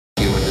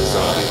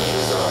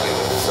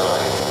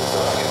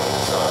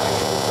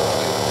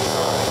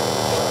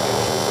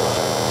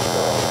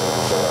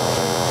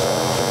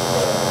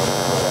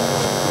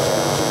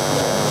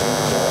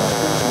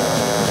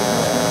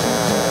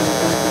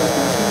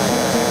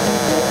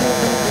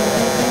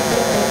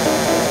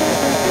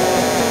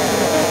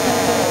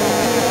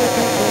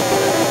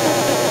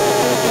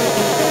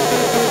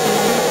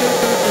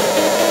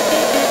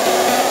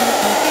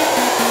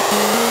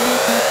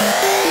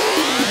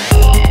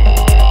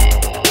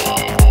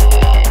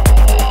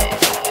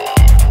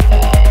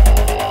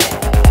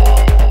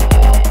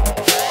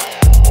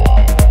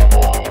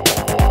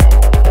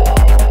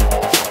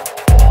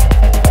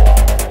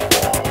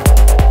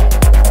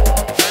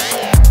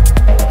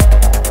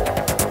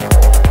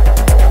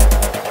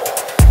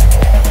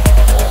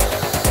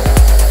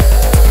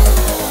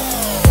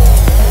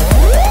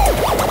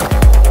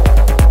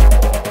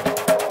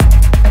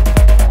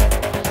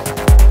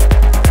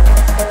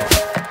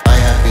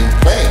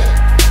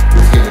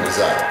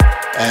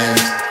And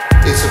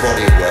it's a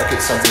body of work.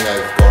 It's something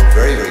I've gone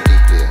very, very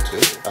deeply into.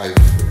 I've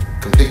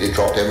completely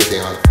dropped everything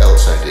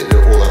else I did,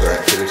 all other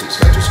activities,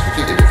 and I just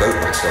completely devote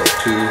myself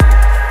to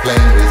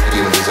playing with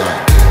human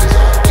design. Human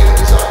design, human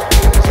design,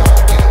 human design,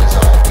 human design,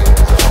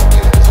 human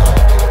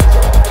design,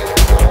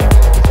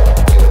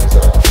 human design, human design, human design,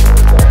 human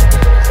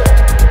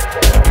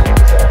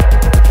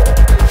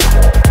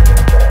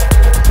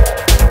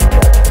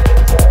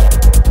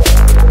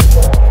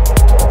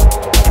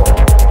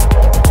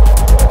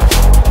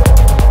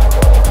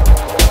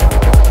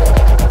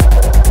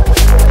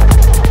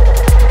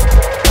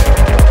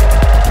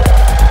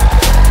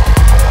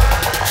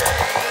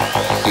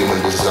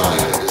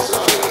design,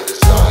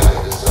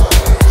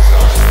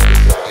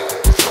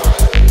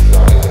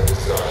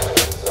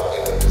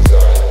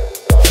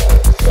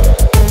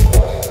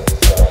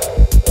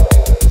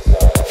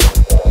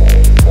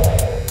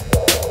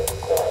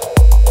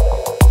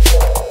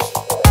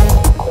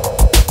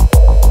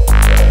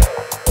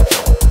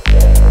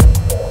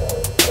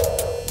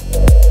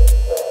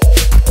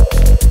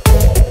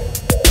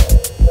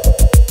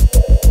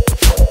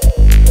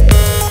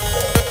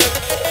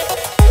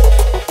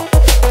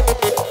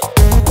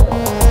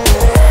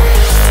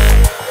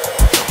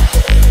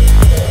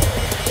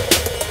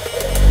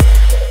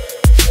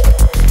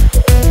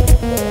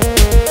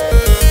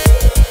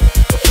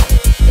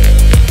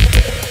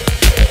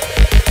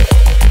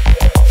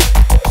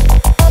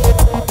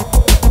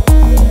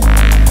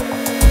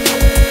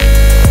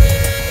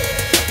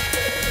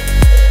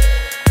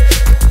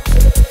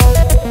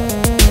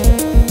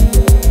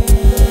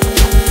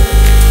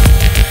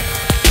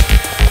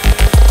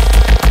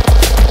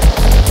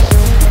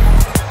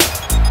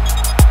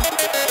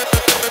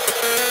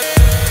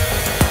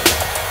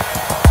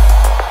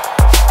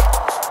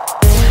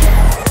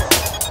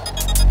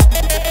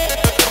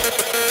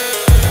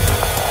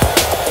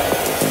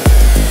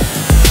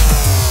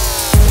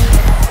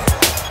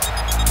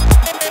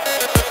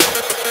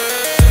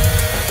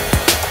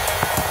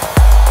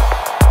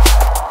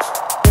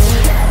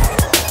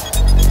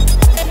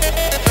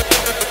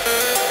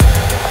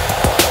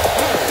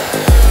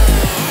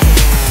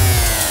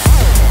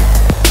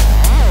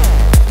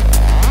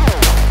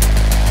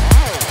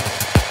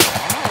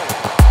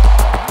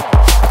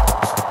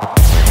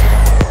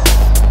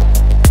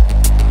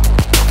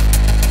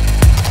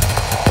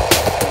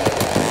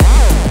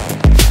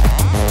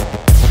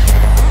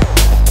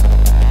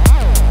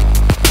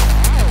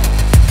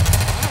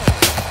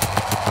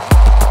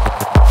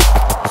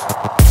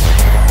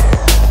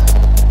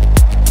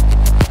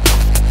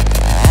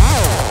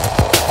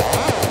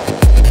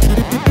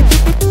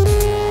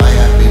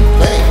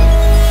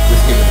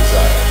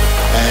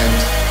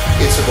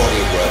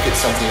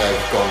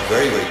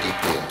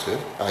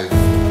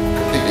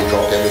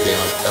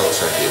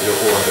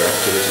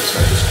 activities,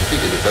 and I just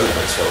completely devote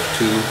myself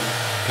to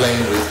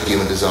playing with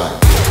human design.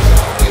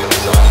 Human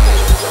design.